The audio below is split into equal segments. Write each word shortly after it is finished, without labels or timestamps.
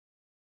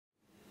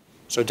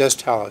So it does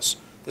tell us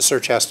the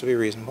search has to be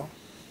reasonable.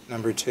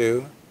 Number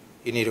two,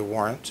 you need a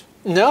warrant.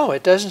 No,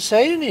 it doesn't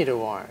say you need a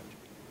warrant.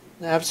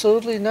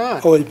 Absolutely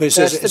not. Oh, it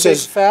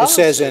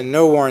says, and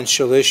no warrant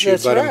shall issue,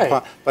 That's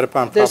right. but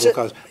upon probable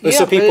cause. But yeah,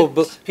 so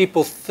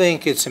people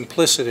think it's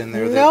implicit in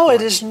there. No,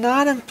 it is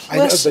not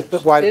implicit. I know,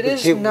 but why? It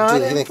is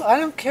not. I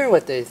don't care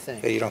what they think.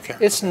 Okay, you don't care.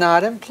 It's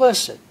not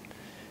implicit.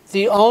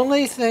 The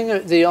only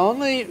thing, the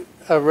only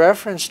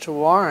reference to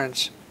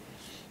warrants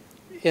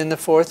in the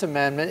Fourth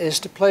Amendment is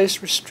to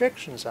place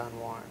restrictions on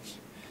warrants.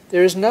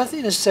 There is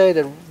nothing to say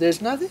that.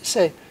 There's nothing to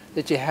say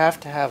that you have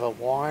to have a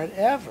warrant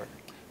ever.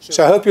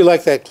 So I hope you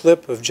like that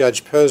clip of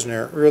Judge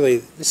Posner. Really,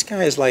 this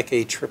guy is like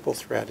a triple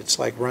threat. It's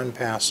like run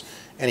pass,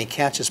 and he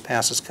catches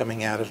passes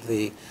coming out of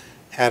the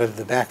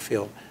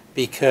backfield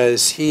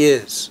because he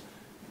is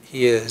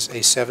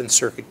a Seventh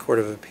Circuit Court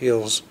of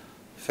Appeals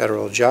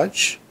federal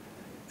judge.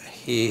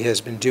 He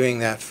has been doing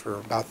that for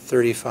about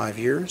 35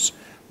 years.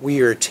 We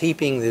are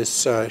taping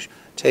this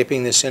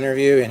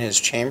interview in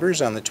his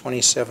chambers on the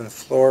 27th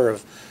floor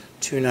of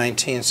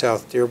 219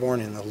 South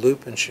Dearborn in the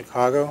Loop in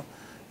Chicago,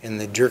 in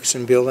the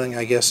Dirksen building,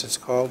 I guess it's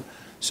called.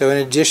 So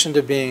in addition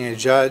to being a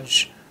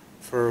judge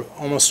for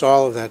almost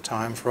all of that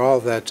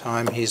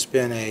time, he's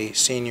been a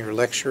senior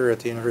lecturer at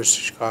the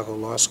University of Chicago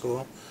Law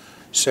School.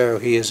 So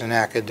he is an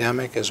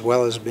academic as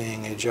well as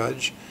being a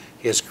judge.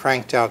 He has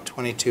cranked out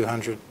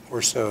 2,200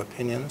 or so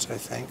opinions, I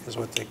think, is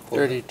what they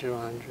quote.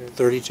 3,200.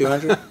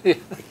 3,200? Yeah.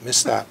 I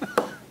missed that.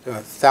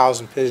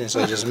 1,000 opinions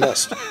I just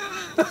missed.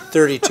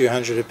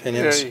 3,200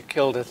 opinions. Yeah, you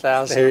killed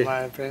 1,000 in my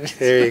opinion.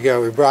 There you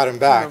go. We brought him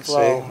back. See?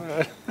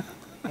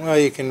 Well,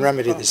 you can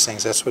remedy these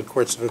things. That's what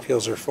courts of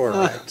appeals are for,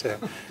 right? To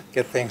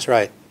get things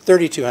right.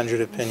 3,200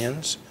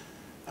 opinions.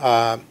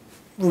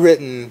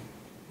 Written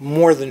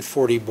more than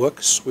 40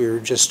 books. We were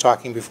just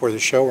talking before the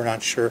show. We're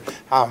not sure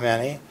how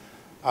many.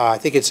 I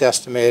think it's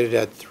estimated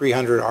at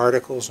 300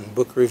 articles and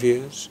book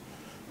reviews.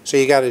 So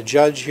you got a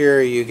judge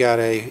here, you got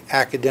an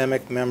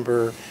academic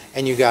member,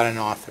 and you got an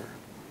author.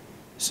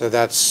 So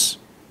that's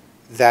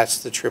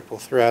the triple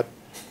threat.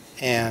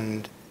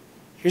 And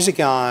here's a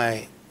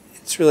guy,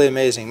 it's really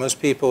amazing.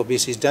 Most people,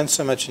 because he's done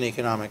so much in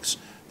economics,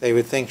 they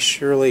would think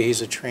surely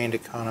he's a trained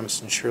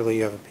economist and surely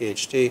you have a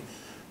PhD.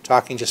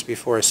 Talking just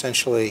before,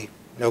 essentially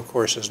no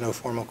courses, no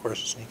formal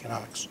courses in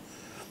economics.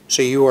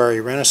 So you are a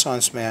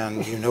Renaissance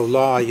man, you know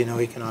law, you know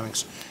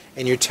economics,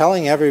 and you're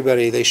telling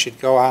everybody they should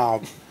go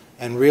out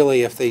and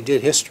really, if they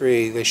did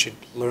history, they should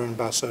learn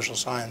about social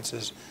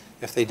sciences.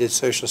 If they did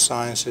social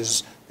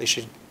sciences, they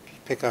should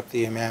pick up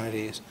the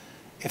humanities.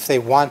 If they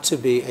want to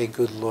be a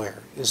good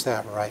lawyer, is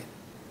that right?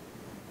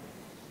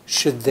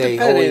 Should they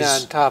Depending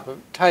always...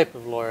 on type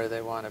of lawyer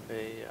they want to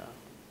be.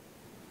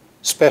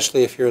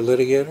 Especially if you're a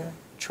litigator,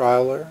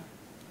 trial lawyer?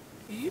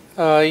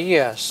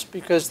 Yes,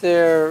 because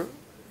they're...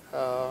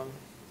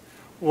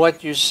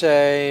 what you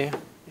say,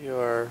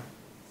 your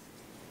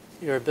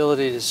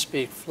ability to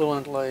speak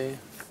fluently,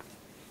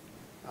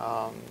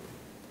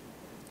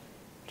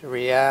 to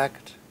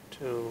react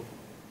to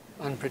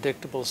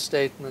unpredictable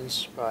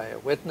statements by a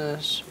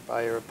witness, or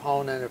by your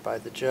opponent, or by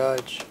the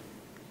judge.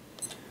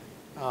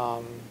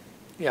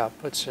 Yeah,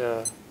 puts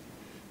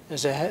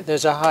there's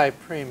a high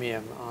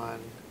premium on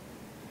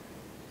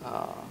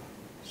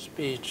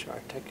speech,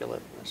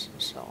 articulateness,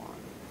 and so on.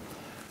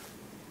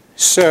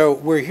 So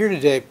we're here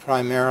today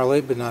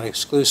primarily, but not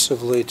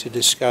exclusively, to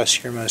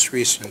discuss your most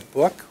recent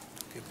book.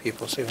 Give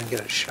people so we can get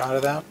a shot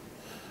of that.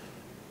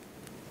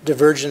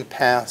 Divergent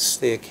Paths,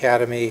 the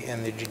Academy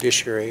and the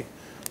Judiciary.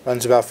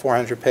 Runs about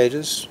 400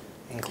 pages,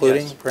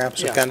 including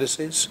perhaps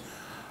appendices.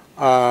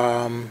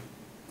 Would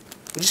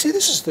you say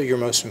this is your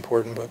most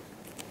important book?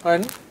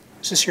 Pardon?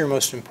 Is this your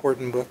most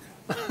important book?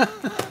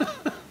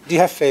 Do you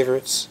have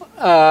favorites?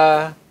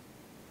 Are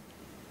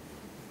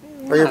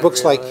your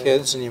books like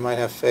kids and you might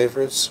have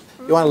favorites?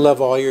 You want to love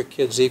all your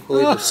kids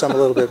equally, but some a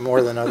little bit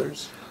more than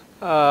others?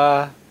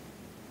 I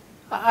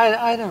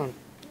don't.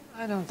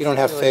 You don't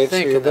have really faves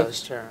for your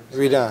books? those terms.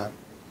 You don't?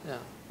 Yeah.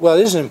 Well,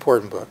 it is an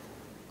important book.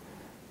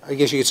 I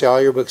guess you could say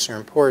all your books are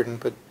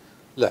important, but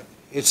look,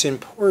 it's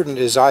important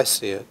as I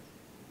see it.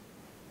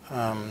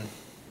 Well,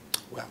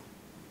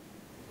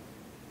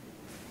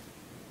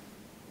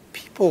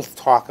 people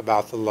talk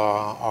about the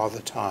law all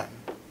the time.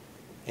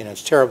 You know,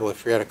 it's terrible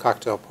if you're at a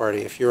cocktail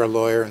party. If you're a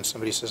lawyer and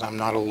somebody says, "I'm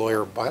not a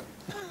lawyer, but,"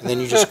 and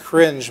then you just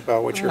cringe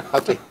about what you're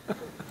about to.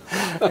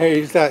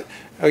 You thought,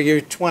 oh,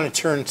 you want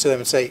to turn to them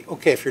and say,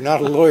 "Okay, if you're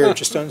not a lawyer,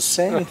 just don't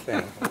say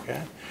anything."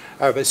 Okay.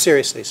 But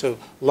seriously, so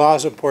law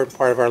is an important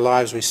part of our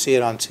lives. We see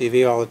it on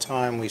TV all the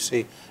time. We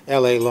see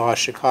L.A. law,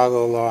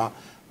 Chicago law,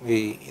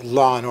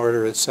 Law and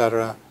Order,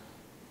 etc.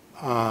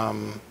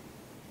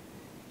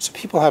 So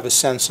people have a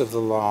sense of the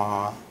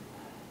law.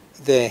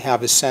 They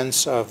have a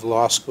sense of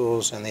law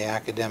schools and the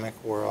academic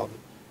world.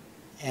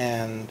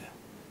 And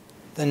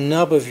the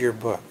nub of your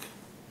book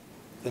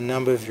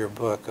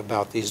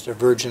about these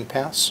divergent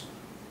paths,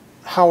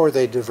 how are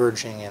they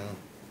diverging in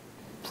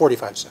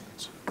 45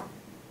 seconds?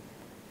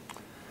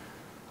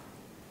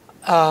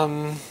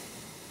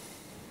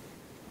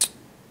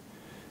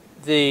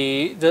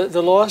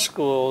 The law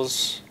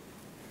schools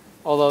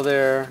although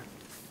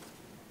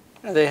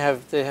they have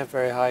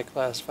very high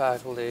class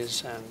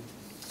faculties and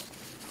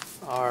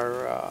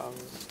are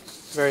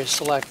very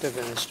selective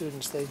in the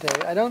students they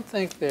take. I don't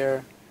think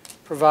they're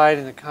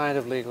providing the kind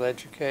of legal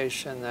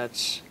education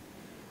that's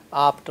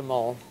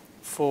optimal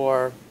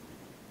for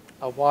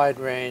a wide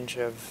range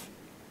of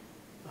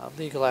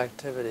legal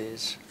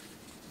activities.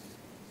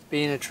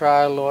 Being a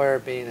trial lawyer,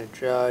 being a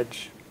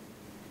judge,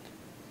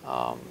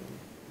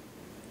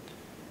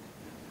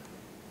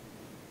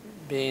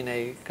 being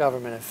a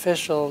government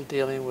official,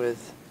 dealing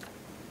with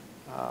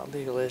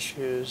legal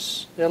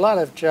issues. There are a lot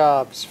of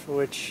jobs for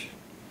which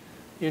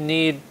you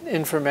need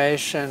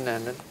information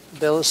and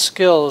those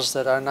skills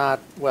that are not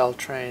well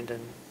trained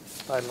in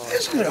by law schools.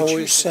 Isn't it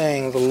always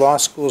saying the law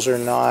schools are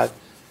not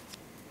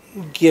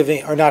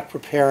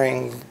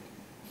preparing,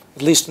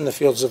 at least in the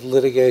fields of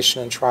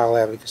litigation and trial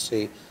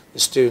advocacy, the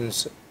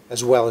students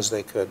as well as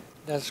they could?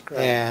 That's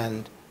correct.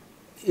 And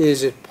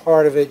is it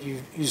part of it,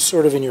 you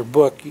sort of in your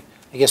book,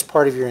 I guess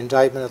part of your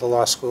indictment of the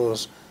law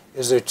schools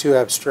is they're too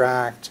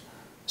abstract,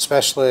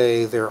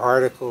 especially their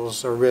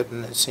articles are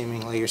written,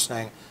 seemingly you're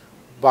saying,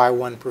 by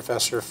one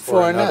professor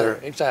for another.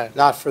 Exactly.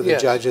 Not for the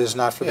Yes. judges,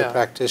 not for the Yeah.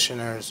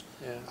 practitioners.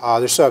 Yeah.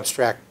 They're so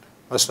abstract,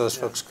 most of those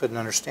folks couldn't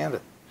understand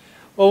it.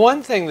 Well,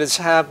 one thing that's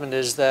happened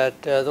is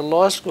that the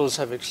law schools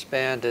have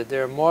expanded.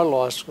 There are more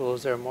law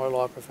schools, there are more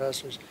law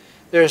professors.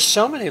 There are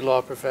so many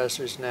law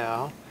professors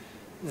now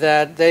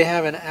that they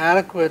have an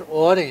adequate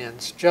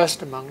audience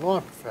just among law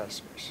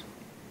professors.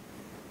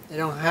 They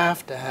don't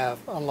have to have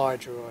a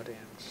larger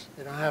audience.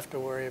 They don't have to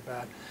worry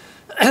about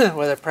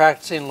whether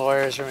practicing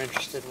lawyers are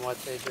interested in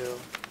what they do,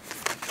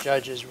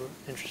 judges were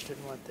interested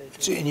in what they do.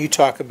 So, and you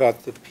talk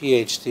about the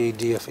PhD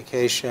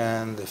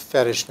deification, the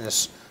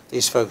fetishness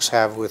these folks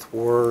have with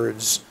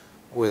words,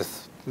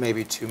 with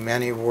maybe too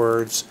many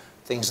words,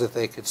 things that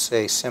they could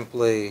say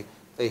simply,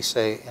 they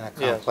say in a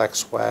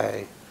complex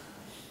way.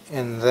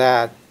 And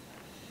that,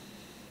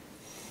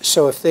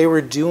 so if they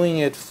were doing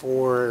it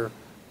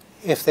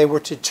if they were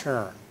to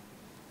turn,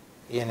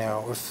 you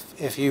know,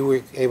 if you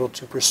were able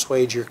to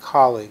persuade your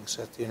colleagues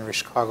at the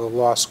University of Chicago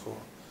Law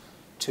School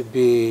to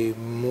be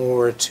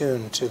more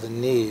attuned to the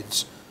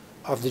needs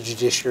of the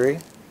judiciary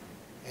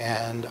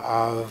and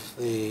of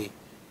the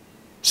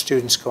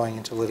students going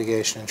into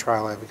litigation and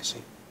trial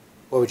advocacy,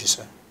 what would you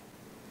say?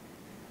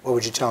 What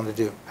would you tell them to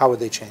do? How would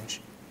they change?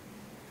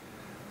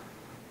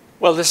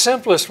 Well, the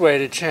simplest way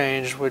to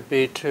change would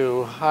be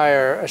to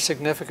hire a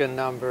significant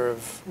number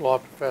of law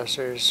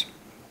professors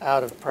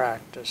out of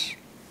practice.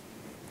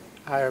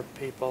 Hire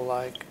people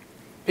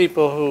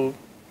who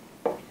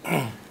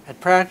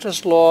had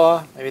practiced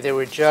law, maybe they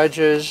were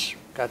judges,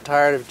 got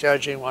tired of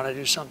judging, want to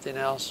do something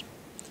else.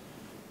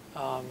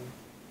 And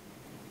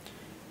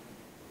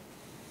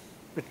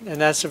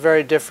that's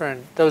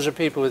those are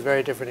people with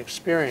very different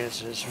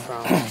experiences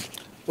from...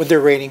 Would their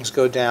ratings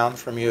go down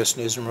from U.S.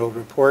 News and World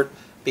Report?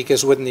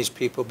 Because wouldn't these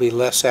people be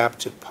less apt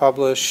to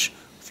publish,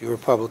 fewer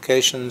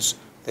publications,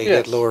 they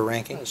get lower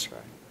rankings? That's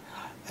right.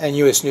 And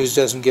U.S. News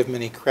doesn't give them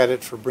any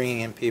credit for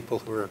bringing in people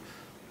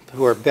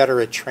who are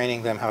better at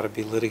training them how to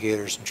be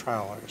litigators and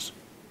trial lawyers.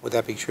 Would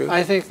that be true?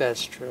 I think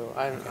that's true.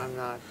 I'm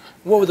not...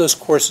 What would those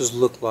courses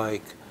look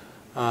like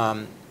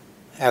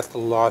at the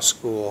law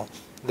school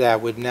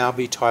that would now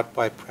be taught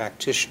by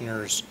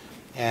practitioners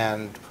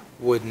and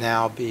would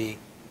now be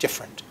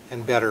different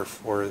and better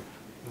for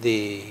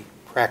the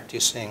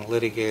practicing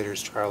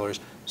litigators, trial lawyers?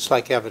 It's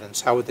like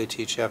evidence. How would they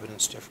teach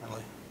evidence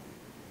differently?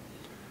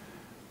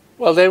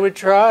 Well, they would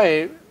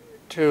try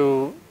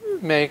to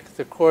make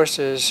the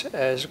courses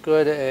as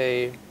good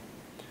a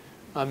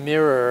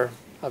mirror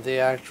of the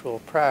actual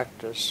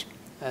practice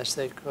as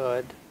they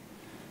could,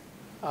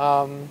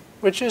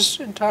 which is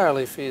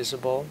entirely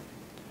feasible.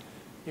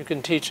 You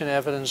can teach an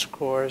evidence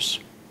course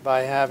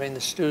by having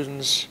the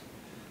students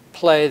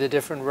play the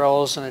different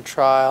roles in a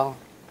trial: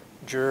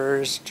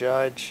 jurors,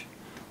 judge,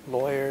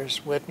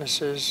 lawyers,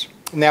 witnesses.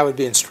 And that would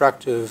be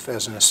instructive,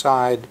 as an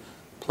aside,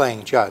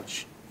 playing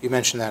judge. You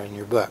mentioned that in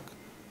your book.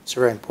 It's a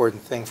very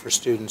important thing for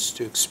students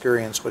to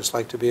experience what it's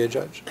like to be a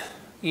judge.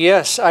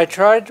 Yes, I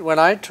tried, when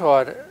I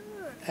taught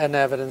an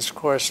evidence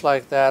course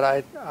like that,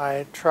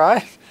 I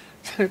tried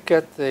to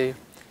get the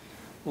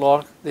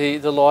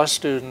law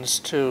students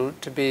to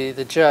be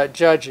the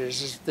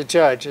judges, the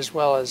judge as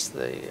well as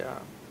the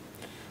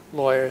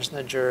lawyers and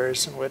the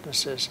jurors and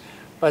witnesses.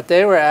 But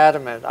they were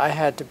adamant I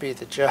had to be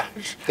the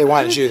judge. They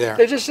wanted you there.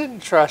 They just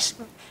didn't trust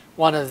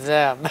one of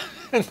them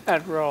in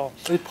that role.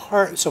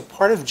 So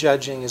part of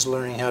judging is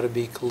learning how to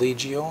be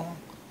collegial,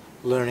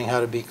 learning how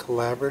to be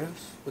collaborative.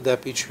 Would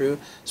that be true?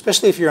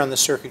 Especially if you're on the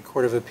Circuit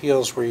Court of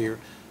Appeals, where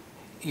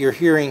you're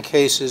hearing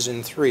cases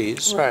in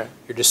threes. Right.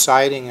 You're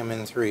deciding them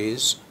in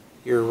threes.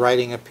 You're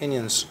writing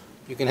opinions.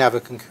 You can have a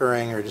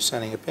concurring or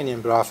dissenting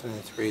opinion, but often in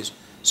threes.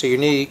 So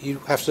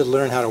you have to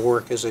learn how to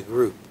work as a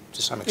group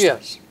to some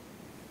extent. Yes.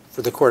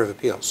 For the Court of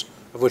Appeals,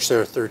 of which there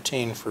are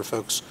 13 for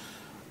folks.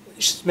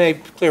 Just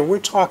made clear, we're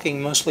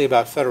talking mostly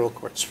about federal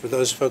courts. For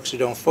those folks who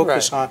don't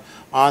focus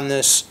on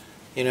this,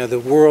 you know, the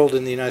world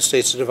in the United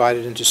States is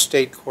divided into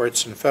state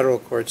courts and federal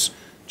courts.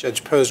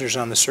 Judge Posner's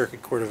on the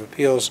Circuit Court of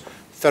Appeals.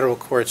 Federal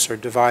courts are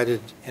divided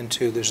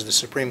into, there's the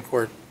Supreme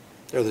Court,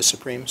 they're the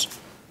Supremes.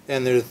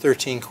 Then there are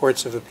 13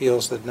 courts of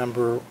appeals that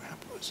number,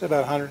 is it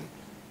about 100,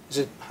 is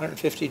it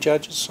 150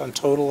 judges on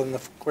total in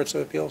the courts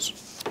of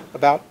appeals?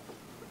 About?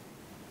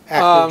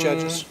 Active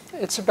judges?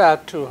 It's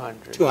about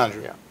 200.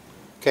 200. Yeah.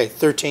 Okay,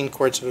 13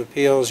 courts of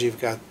appeals.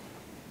 You've got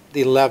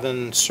the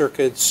 11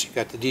 circuits. You've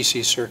got the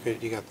D.C.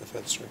 Circuit. You got the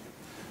Fed Circuit.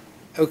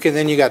 Okay,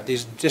 then you got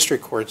these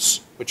district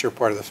courts, which are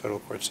part of the federal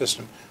court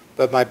system.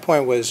 But my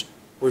point was,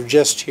 we're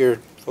just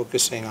here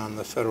focusing on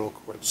the federal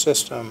court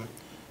system.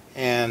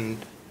 And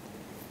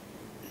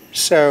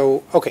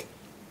so, okay.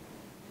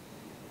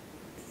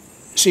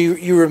 So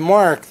you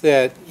remark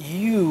that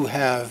you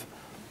have,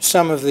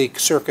 some of the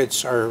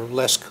circuits are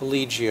less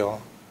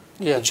collegial.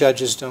 Yeah. The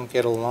judges don't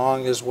get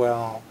along as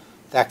well.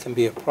 That can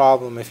be a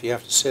problem if you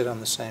have to sit on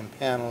the same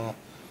panel.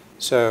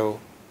 So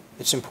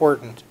it's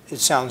important. It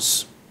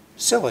sounds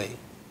silly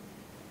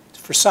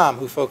for some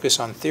who focus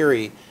on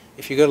theory.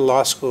 If you go to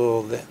law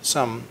school,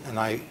 and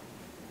I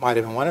might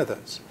have been one of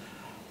those,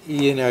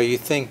 you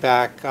think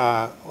back,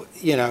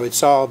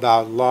 it's all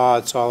about law,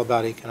 it's all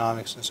about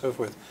economics and so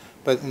forth.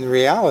 But in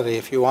reality,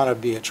 if you want to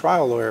be a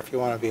trial lawyer, if you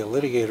want to be a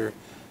litigator,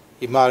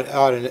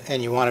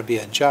 and you want to be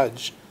a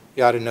judge,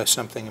 you ought to know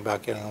something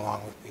about getting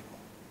along with people.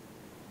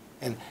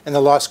 And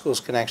the law schools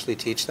can actually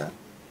teach that?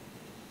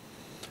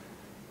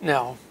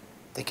 No.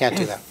 They can't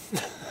do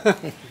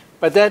that.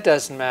 But that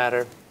doesn't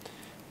matter.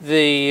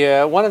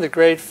 One of the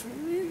great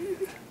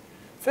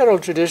federal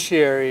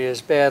judiciary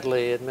is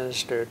badly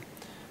administered.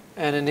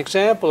 And an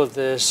example of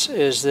this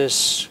is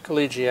this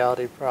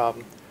collegiality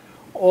problem.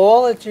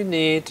 All that you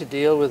need to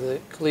deal with the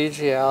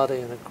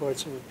collegiality in the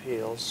courts of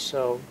appeals,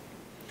 so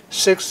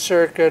Sixth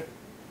Circuit,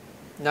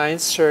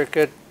 Ninth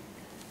Circuit,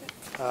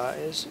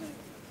 is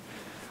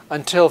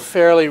until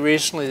fairly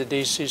recently the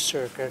D.C.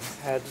 Circuit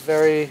had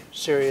very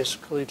serious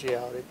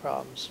collegiality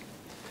problems.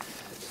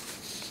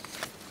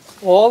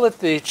 All that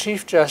the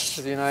Chief Justice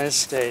of the United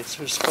States,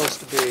 who's supposed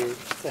to be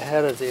the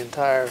head of the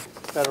entire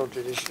federal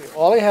judiciary,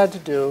 all he had to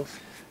do,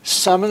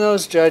 summon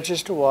those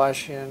judges to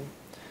Washington,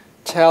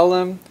 tell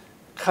them,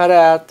 cut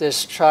out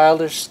this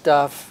childish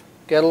stuff,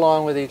 get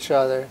along with each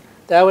other.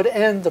 That would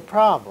end the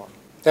problem.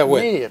 That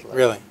would? Immediately.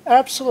 Really?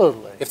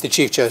 Absolutely. If the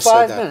Chief Justice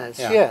said that? 5 minutes,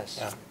 yeah. yes.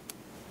 Yeah.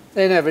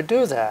 They never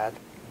do that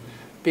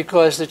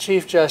because the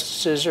Chief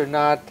Justices are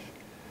not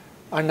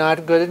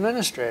good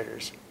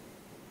administrators.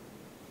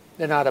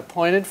 They're not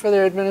appointed for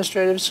their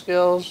administrative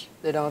skills.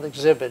 They don't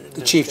exhibit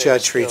The Chief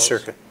Judge for each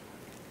skills. circuit?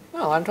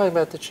 No, I'm talking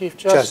about the Chief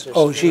Justice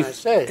of the United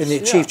States. And the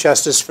Chief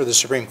Justice for the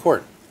Supreme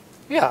Court?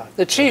 Yeah,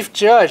 the Chief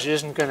Judge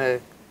isn't going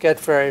to get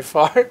very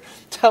far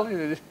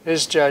telling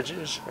his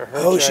judges or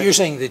her judges. So you're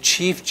saying the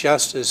Chief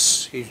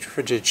Justice, you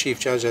referred to the Chief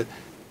Judge,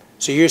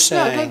 so you're No, I'm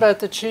saying talking about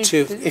the Chief.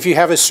 if you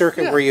have a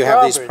circuit Yeah, where you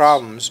have these Roberts.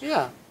 problems,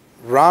 Yeah.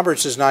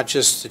 Roberts is not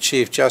just the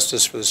Chief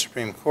Justice for the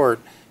Supreme Court,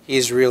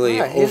 he's really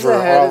Right, he's over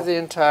the head all. of the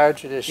entire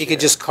judiciary. He could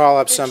just call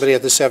up somebody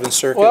at the Seventh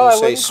Circuit Well, I and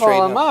say wouldn't straighten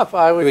call him up.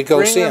 I would We'd go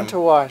bring see him to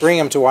Washington. Bring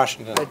him to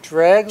Washington. I'd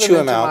drag them Chew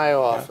him into out, my yeah.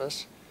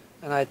 office,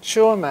 and I'd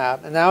chew him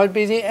out, and that would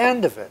be the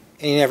end of it.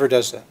 And he never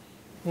does that.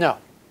 No.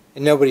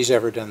 And nobody's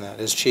ever done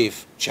that as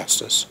Chief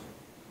Justice.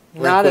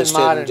 Not in Rehnquist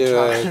modern didn't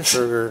do it, times.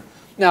 Kruger.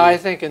 No, I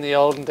think in the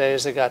olden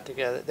days they got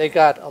together. They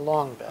got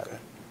along better. Okay.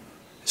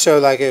 So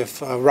like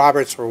if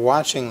Roberts were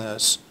watching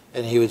this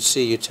and he would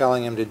see you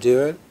telling him to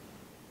do it,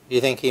 do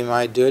you think he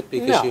might do it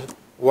because No. you...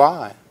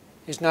 Why?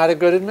 He's not a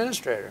good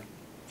administrator.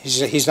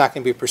 He's not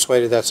going to be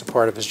persuaded that's a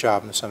part of his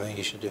job and something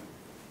he should do.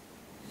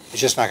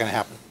 It's just not going to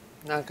happen.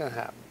 Not going to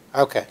happen.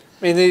 Okay.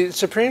 I mean, the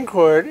Supreme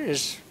Court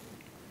is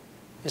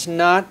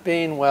not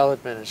being well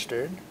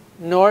administered,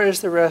 nor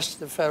is the rest of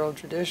the federal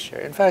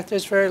judiciary. In fact,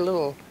 there's very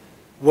little.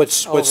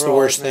 What's the Overall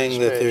worst thing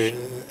that there,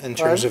 administration. in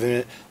terms of,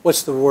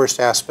 what's the worst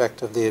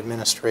aspect of the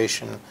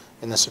administration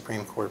in the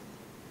Supreme Court?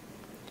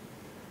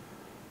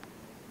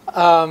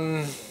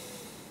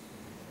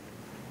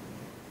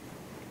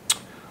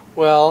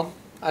 Well,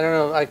 I don't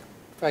know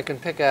if I can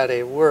pick out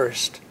a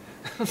worst,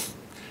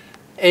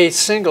 a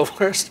single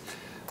worst.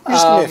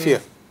 Just give me a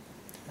few.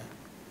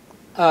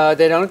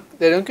 They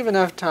don't give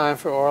enough time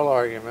for oral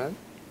argument.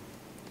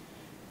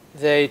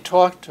 They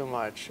talk too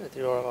much at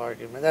the oral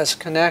argument. That's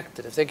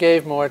connected. If they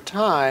gave more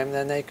time,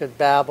 then they could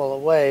babble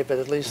away, but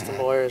at least the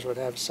lawyers would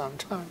have some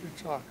time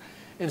to talk.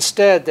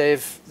 Instead,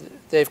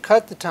 they've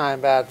cut the time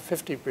about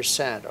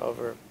 50%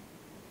 over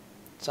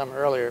some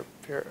earlier,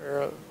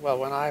 well,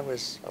 when I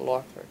was a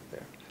law clerk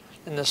there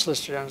in the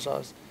Solicitor General's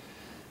office.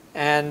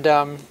 And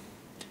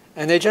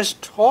they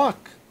just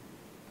talk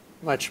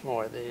much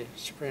more, the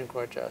Supreme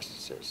Court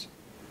justices.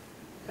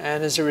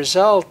 And as a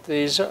result,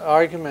 these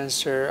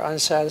arguments are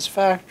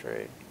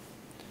unsatisfactory.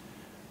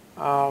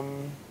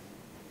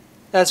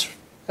 That's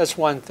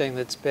one thing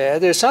that's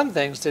bad. There's some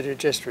things that are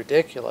just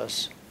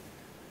ridiculous.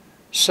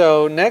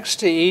 So next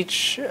to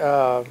each seat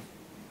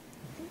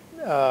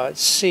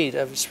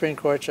of a Supreme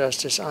Court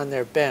justice on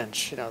their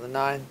bench, the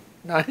nine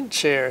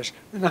chairs,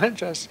 the 9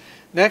 justices,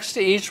 next to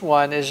each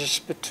one is a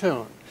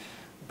spittoon,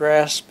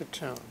 brass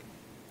spittoon.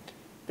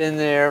 been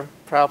there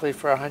probably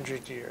for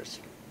 100 years.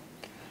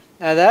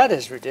 Now that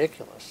is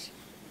ridiculous.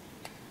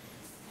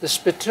 The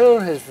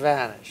spittoon has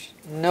vanished.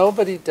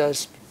 Nobody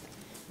does.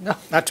 No.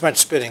 Not too much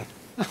spitting,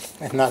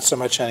 and not so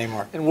much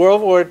anymore. In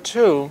World War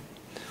II,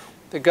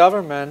 the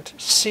government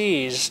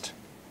seized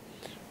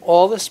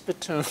all the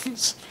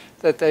spittoons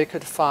that they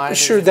could find.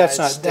 Sure, in the that's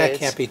United not. States.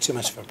 That can't be too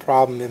much of a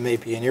problem. It may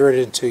be an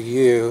irritant to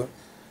you,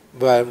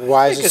 but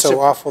why is it so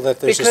awful that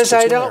there's a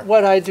spittoon Because there?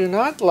 what I do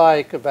not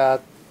like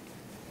about,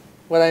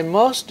 what I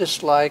most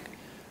dislike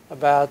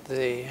about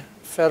the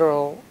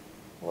federal,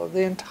 well,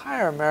 the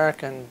entire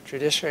American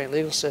judiciary and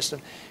legal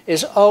system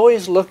is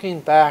always looking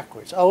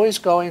backwards, always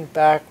going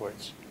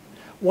backwards.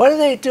 What are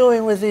they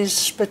doing with these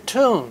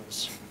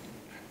spittoons?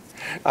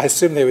 I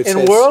assume they would say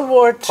in World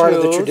War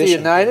II, the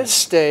United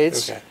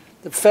States, okay,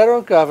 the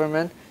federal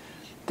government,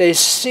 they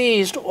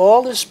seized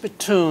all the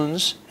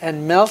spittoons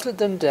and melted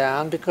them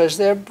down because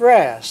they're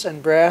brass,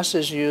 and brass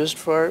is used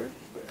for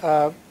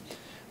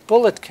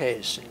bullet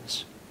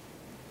casings.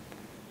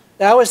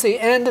 That was the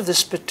end of the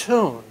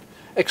spittoon,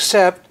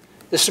 except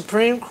the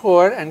Supreme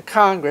Court and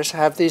Congress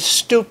have these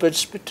stupid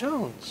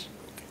spittoons.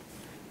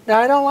 Now,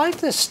 I don't like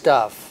this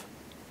stuff.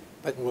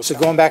 But, so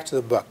going back to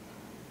the book,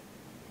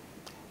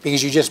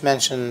 because you just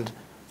mentioned,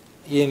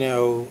 you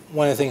know,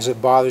 one of the things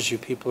that bothers you,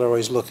 people are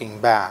always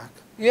looking back.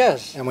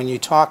 Yes. And when you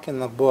talk in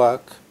the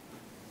book,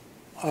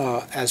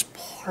 as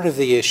part of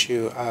the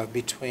issue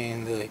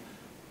between the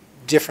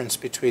difference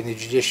between the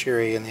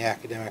judiciary and the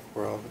academic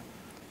world,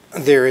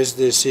 there is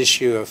this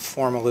issue of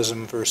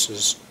formalism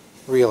versus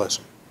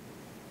realism.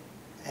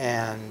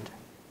 And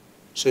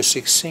so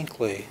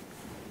succinctly,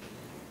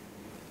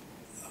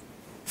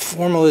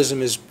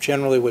 formalism is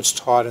generally what's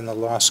taught in the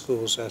law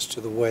schools as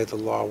to the way the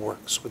law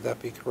works. Would that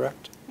be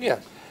correct?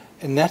 Yes.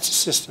 And that's a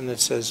system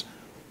that says,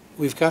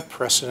 we've got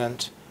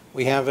precedent,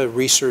 we have a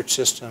research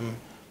system,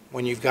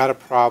 when you've got a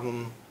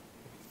problem,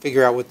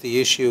 figure out what the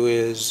issue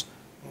is.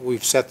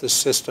 We've set the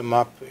system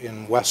up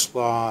in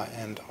Westlaw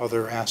and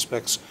other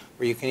aspects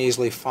where you can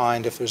easily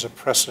find if there's a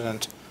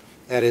precedent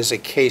that is a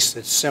case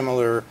that's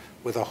similar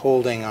with a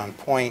holding on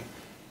point,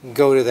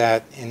 go to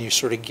that and you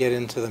sort of get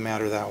into the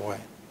matter that way.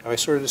 Have I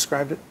sort of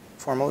described it,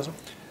 formalism?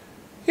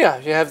 Yeah,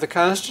 you have the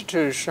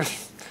Constitution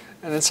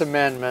and its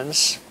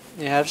amendments,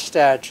 you have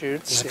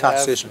statutes, you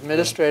have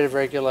administrative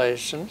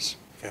regulations.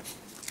 Okay.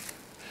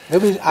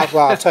 Maybe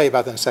I'll tell you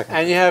about that in a second.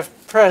 And you have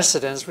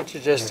precedents, which are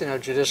just, you know,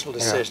 judicial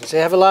decisions. So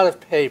you have a lot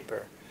of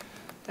paper.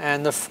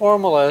 And the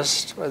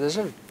formalist, well,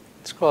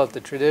 let's call it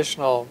the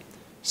traditional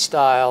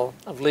style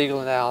of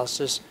legal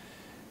analysis,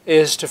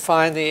 is to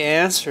find the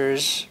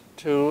answers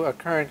to a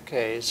current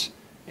case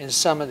in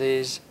some of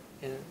these,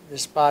 in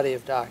this body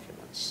of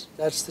documents.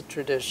 That's the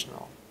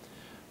traditional.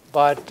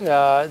 But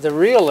the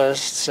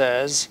realist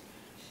says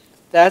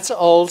that's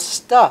old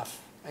stuff,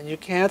 and you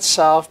can't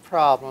solve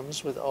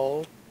problems with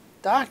old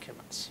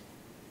documents.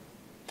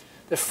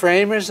 The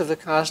framers of the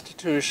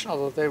Constitution,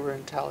 although they were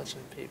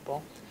intelligent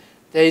people,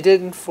 they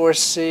didn't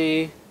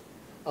foresee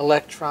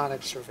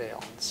electronic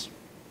surveillance.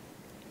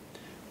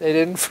 They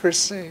didn't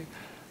foresee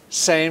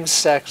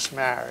same-sex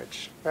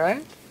marriage,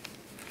 right?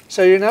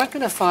 So you're not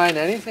going to find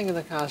anything in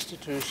the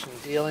Constitution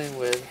dealing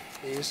with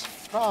these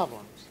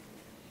problems.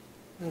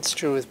 It's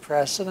true with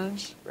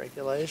precedents,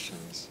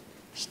 regulations,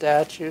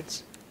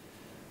 statutes.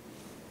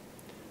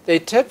 They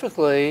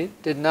typically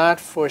did not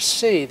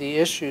foresee the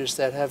issues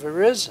that have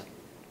arisen.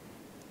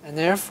 And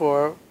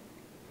therefore,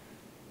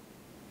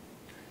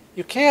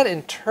 you can't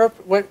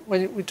interpret,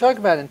 when we talk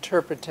about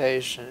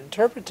interpretation,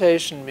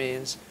 interpretation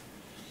means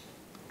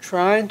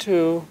trying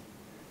to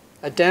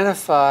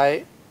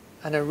identify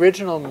an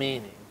original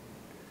meaning.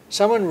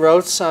 Someone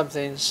wrote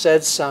something,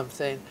 said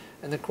something,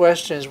 and the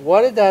question is,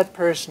 what did that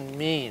person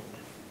mean?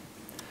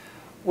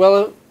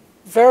 Well,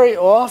 very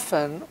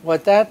often,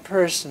 what that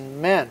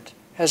person meant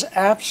has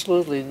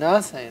absolutely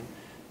nothing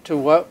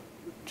to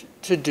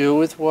do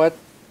with what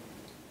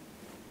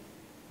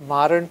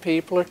modern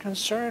people are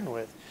concerned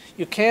with.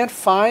 You can't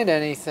find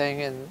anything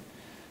in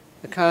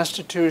the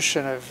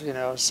Constitution of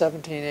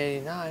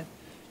 1789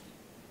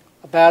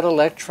 about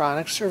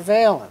electronic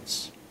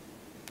surveillance.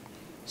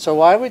 So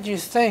why would you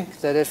think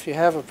that if you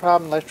have a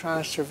problem with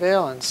electronic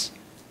surveillance,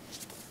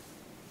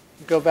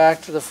 you go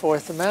back to the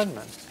Fourth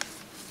Amendment?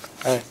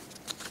 Right.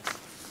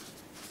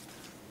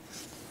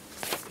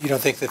 You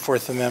don't think the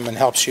Fourth Amendment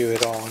helps you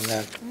at all in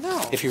that?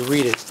 No. If you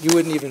read it, you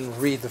wouldn't even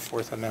read the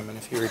Fourth Amendment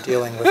if you were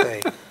dealing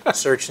with a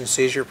search and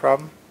seizure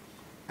problem?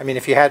 I mean,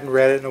 if you hadn't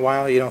read it in a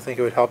while, you don't think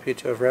it would help you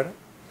to have read it?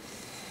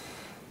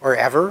 Or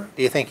ever?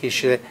 Do you think you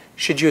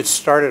should you have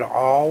started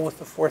all with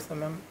the Fourth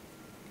Amendment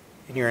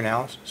in your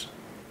analysis?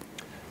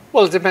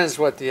 Well, it depends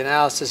what the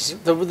analysis is.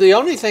 The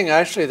only thing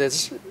actually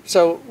that's,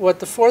 so what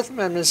the Fourth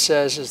Amendment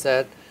says is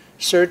that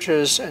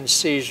searches and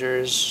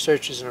seizures,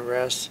 searches and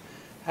arrests,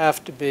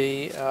 have to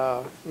be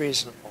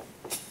reasonable.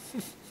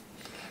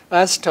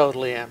 That's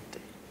totally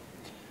empty.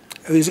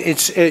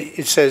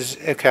 It says,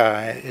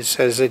 okay, it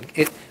says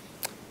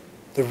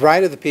the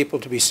right of the people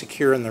to be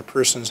secure in their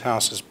persons,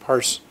 houses,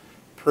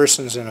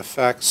 persons and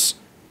effects,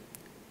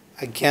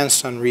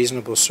 against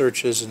unreasonable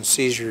searches and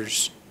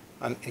seizures,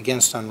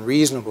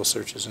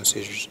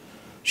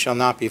 shall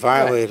not be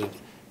violated, right,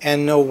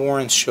 and no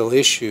warrants shall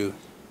issue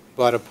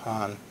but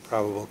upon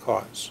probable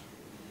cause.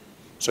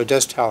 So it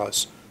does tell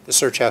us the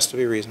search has to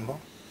be reasonable.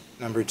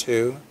 Number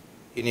two,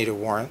 you need a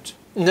warrant.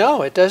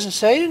 No, it doesn't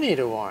say you need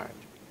a warrant.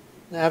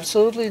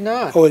 Absolutely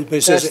not. Oh, but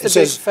it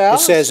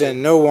says,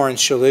 and no warrants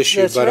shall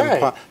issue but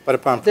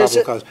upon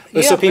probable cause.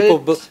 But so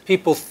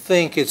people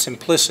think it's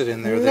implicit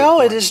in there. No,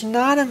 it is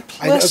not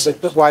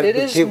implicit. But why? It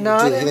is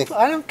not.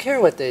 I don't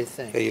care what they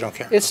think. Okay, you don't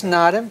care. It's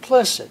not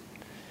implicit.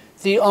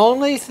 The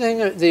only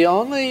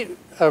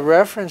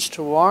reference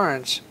to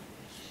warrants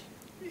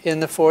in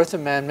the Fourth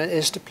Amendment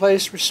is to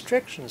place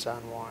restrictions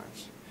on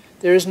warrants.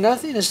 There is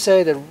nothing to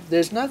say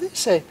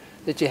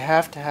that you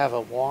have to have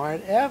a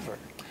warrant ever.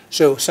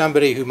 So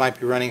somebody who might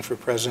be running for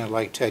president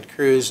like Ted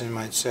Cruz and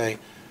might say,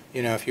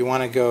 you know, if you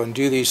want to go and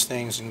do these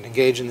things and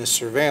engage in this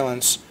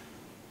surveillance,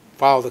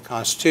 follow the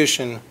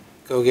Constitution,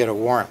 go get a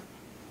warrant.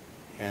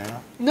 You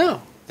know?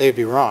 No. They'd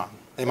be wrong.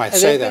 They might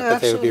say that,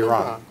 but they would be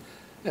wrong.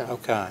 Yeah.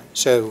 Okay.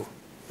 So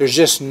there's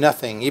just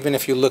nothing, even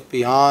if you look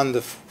beyond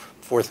the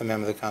Fourth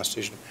Amendment of the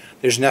Constitution,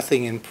 there's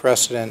nothing in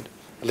precedent,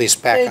 at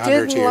least back 100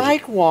 years. They didn't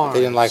like warrants.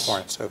 They didn't like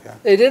warrants, okay.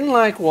 They didn't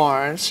like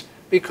warrants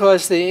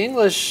because the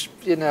English,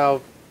 you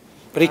know...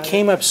 But it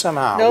came up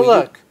somehow. No,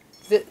 look.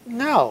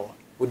 No.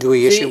 Do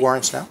we issue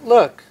warrants now?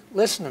 Look,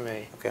 listen to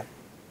me. Okay.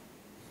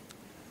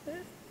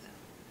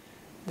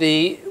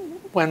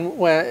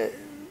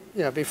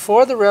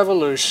 Before the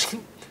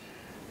Revolution,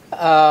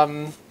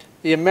 the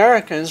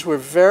Americans were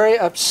very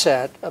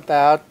upset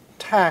about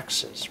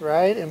taxes,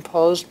 right,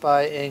 imposed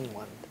by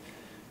England,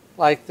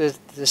 like the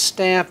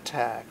stamp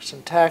tax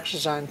and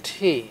taxes on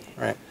tea.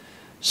 Right.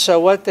 So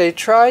what they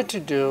tried to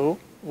do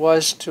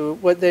was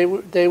they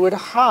would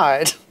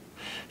hide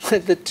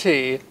the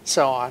tea,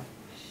 so on,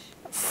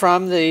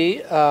 from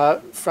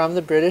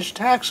the British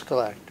tax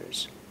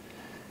collectors,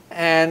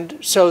 and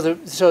so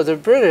the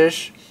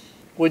British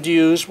would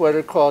use what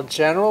are called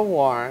general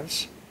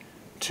warrants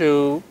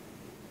to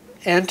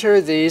enter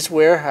these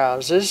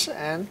warehouses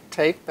and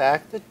take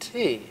back the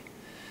tea.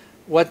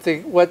 What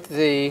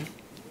the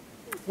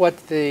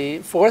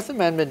Fourth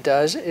Amendment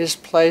does is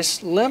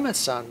place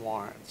limits on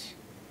warrants.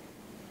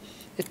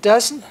 It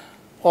doesn't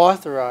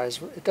authorize.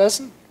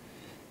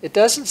 It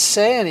doesn't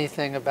say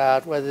anything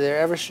about whether there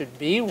ever should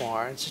be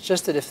warrants. It's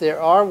just that if there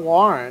are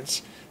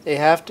warrants, they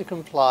have to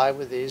comply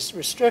with these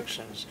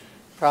restrictions: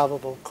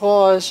 probable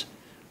cause,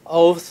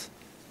 oath,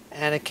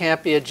 and it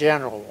can't be a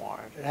general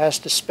warrant. It has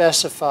to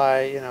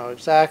specify, you know,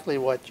 exactly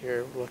what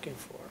you're looking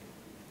for.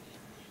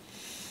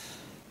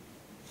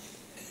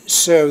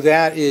 So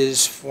that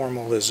is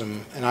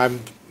formalism,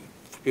 and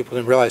people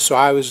didn't realize. So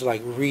I was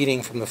like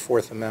reading from the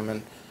Fourth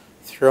Amendment,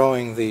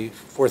 throwing the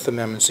Fourth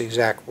Amendment's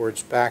exact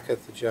words back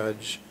at the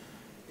judge,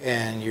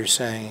 and you're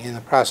saying in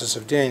the process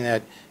of doing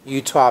that,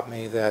 you taught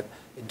me that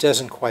it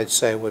doesn't quite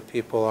say what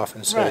people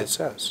often say it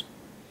says.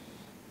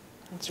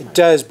 It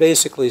does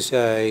basically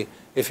say,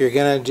 if you're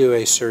going to do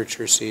a search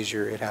or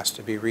seizure, it has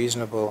to be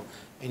reasonable,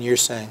 and you're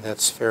saying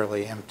that's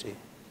fairly empty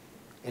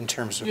in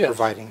terms of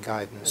providing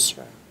guidance.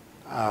 That's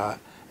right.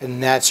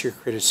 And that's your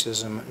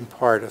criticism, in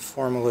part, of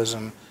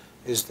formalism,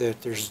 is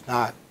that there's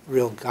not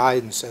real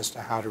guidance as to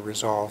how to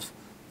resolve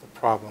the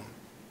problem.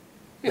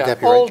 Would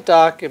that be right? Old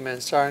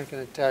documents aren't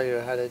going to tell you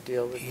how to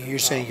deal with it. You're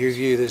saying you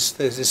view this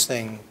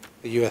thing,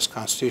 the U.S.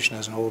 Constitution,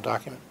 as an old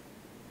document?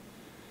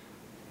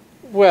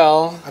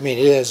 Well, I mean,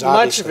 it is, much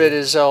obviously. of it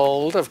is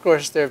old. Of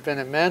course, there have been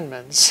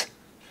amendments.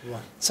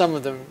 Right. Some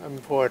of them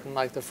important,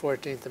 like the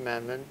 14th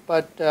Amendment.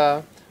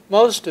 But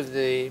most of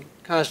the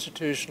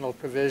constitutional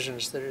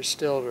provisions that are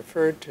still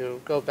referred to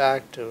go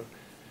back to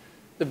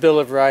the Bill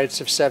of Rights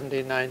of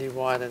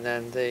 1791 and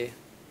then the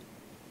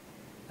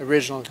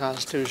original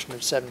Constitution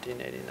of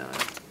 1789.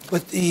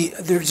 But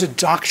there's a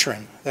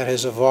doctrine that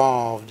has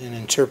evolved in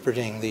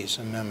interpreting these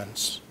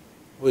amendments,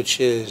 which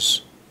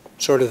is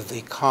sort of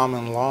the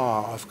common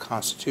law of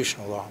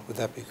constitutional law. Would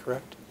that be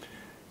correct?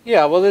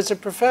 Yeah, well, there's a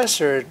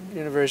professor at the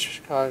University of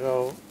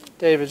Chicago,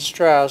 David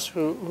Strauss,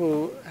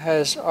 who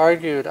has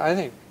argued, I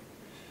think,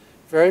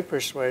 very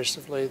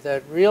persuasively,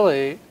 that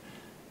really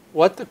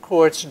what the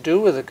courts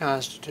do with the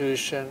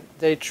Constitution,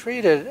 they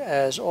treat it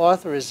as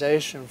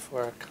authorization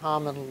for a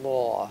common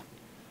law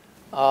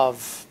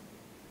of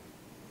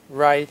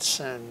rights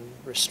and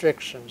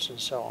restrictions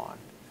and so on.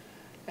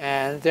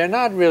 And they're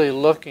not really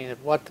looking at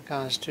what the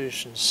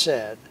Constitution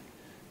said.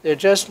 They're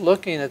just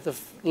looking at the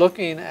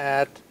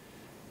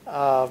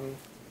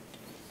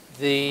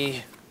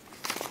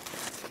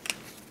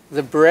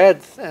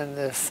breadth and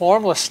the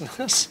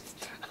formlessness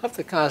of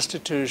the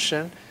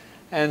Constitution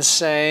and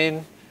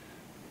saying,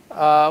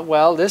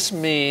 well, this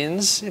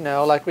means, you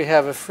know, like we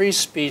have a free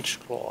speech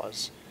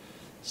clause.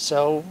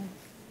 So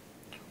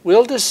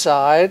we'll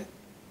decide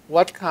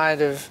what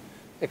kind of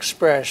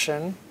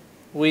expression,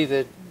 we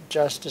the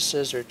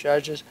justices or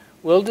judges,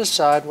 will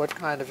decide what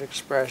kind of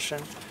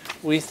expression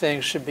we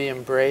think should be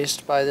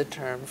embraced by the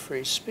term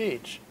free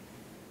speech.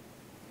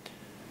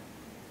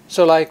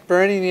 So like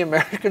burning the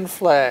American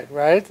flag,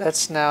 right?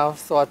 That's now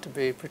thought to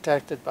be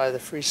protected by the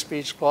free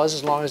speech clause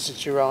as long as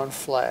it's your own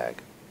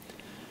flag.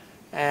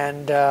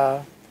 And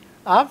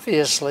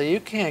obviously you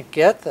can't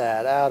get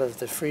that out of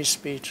the free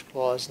speech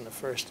clause in the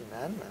First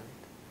Amendment.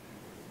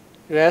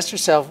 You ask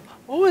yourself,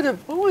 what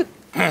would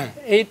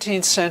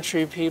 18th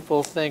century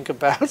people think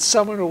about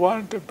someone who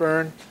wanted to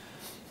burn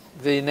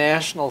the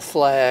national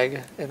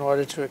flag in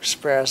order to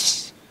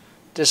express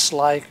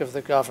dislike of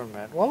the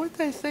government? What would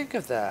they think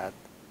of that?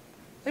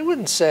 They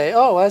wouldn't say,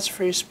 oh, that's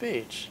free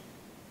speech.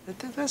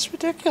 That's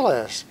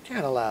ridiculous. You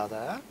can't allow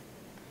that.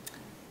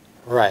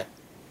 Right.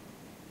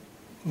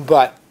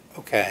 But,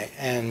 okay,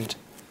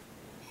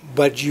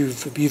 but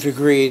you've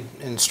agreed,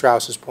 and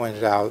Strauss has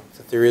pointed out,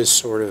 that there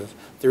is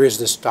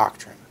this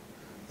doctrine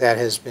that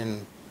has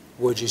been,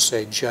 would you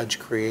say, judge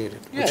created,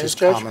 Yeah, which is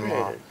judge common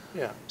law. created.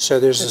 Yeah. So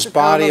there's It's this a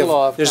common body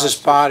law of of there's this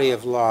body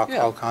of law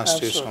Yeah, called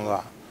constitutional absolutely.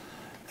 law.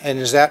 And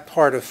is that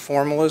part of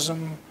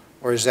formalism,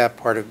 or is that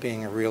part of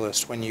being a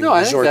realist when you No, I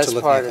think resort that's to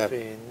looking part at of that?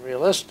 being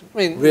realist. I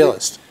mean,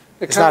 Realist.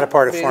 It's not a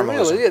part of being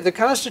formalism. realist. Yeah, the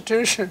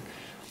Constitution,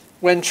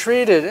 when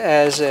treated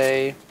as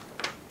a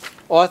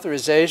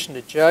authorization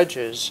to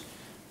judges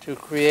to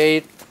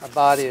create a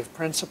body of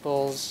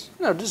principles,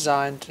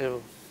 designed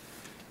to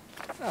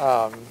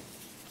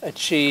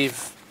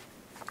achieve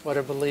what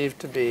are believed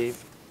to be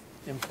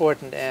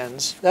important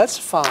ends, that's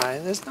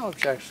fine. There's no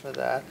objection to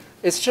that.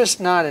 It's just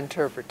not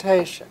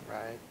interpretation,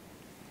 right?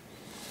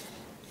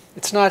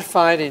 It's not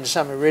finding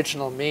some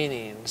original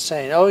meaning,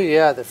 saying, oh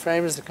yeah, the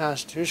framers of the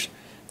Constitution,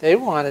 they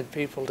wanted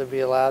people to be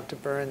allowed to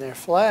burn their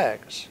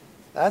flags.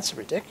 That's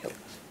ridiculous.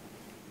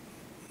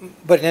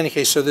 But in any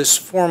case, so this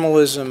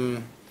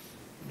formalism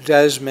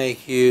does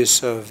make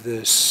use of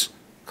this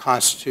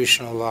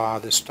constitutional law,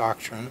 this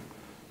doctrine.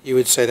 You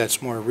would say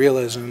that's more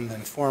realism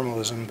than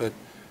formalism, but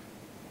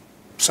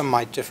some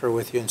might differ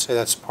with you and say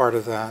that's part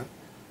of that.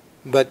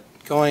 But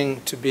going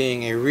to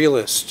being a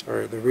realist,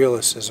 or the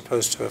realist as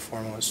opposed to a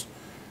formalist,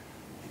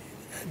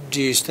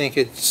 do you think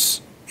it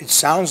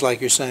sounds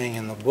like you're saying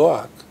in the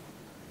book,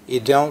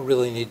 you don't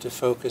really need to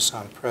focus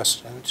on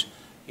precedent,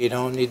 you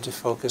don't need to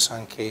focus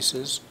on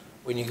cases.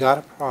 When you got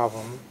a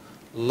problem,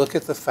 look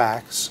at the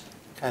facts,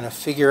 kind of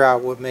figure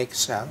out what makes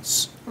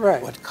sense,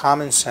 Right. what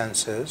common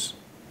sense is.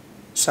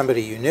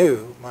 Somebody you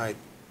knew, my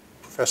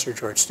Professor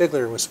George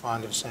Stigler, was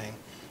fond of saying,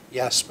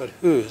 yes, but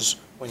whose,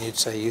 when you'd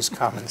say use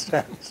common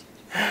sense.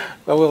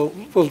 Well,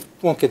 we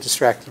won't get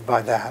distracted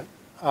by that.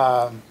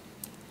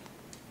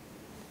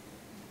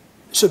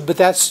 But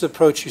that's the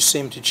approach you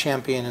seem to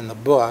champion in the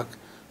book,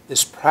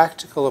 this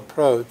practical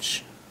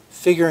approach,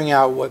 figuring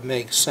out what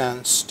makes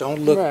sense. Don't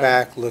look Right.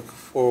 back, look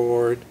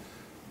forward.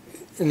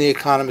 In the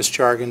economist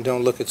jargon,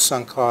 don't look at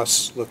sunk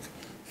costs, look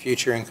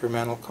future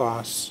incremental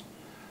costs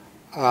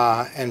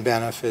and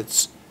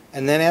benefits.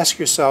 And then ask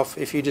yourself,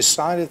 if you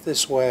decide it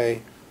this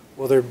way,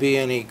 will there be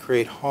any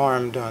great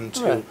harm done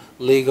to Right.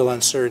 legal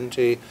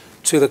uncertainty,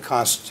 to the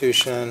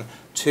Constitution,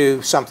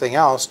 to something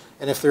else?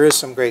 And if there is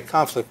some great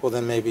conflict, well,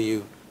 then maybe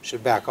you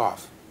should back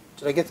off.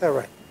 Did I get that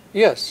right?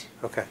 Yes.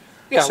 Okay.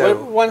 Yeah, So-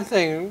 one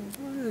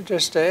thing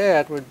just to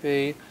add would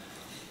be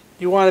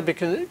you want to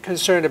be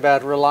concerned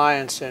about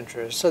reliance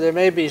interests. So there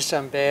may be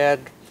some bad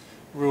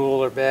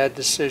rule or bad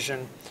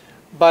decision,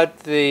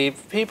 but the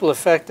people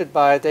affected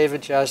by it, they've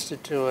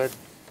adjusted to it.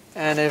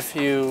 And if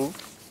you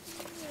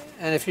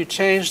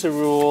change the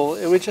rule,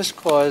 it would just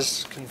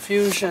cause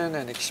confusion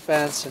and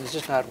expense, and it's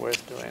just not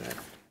worth doing it.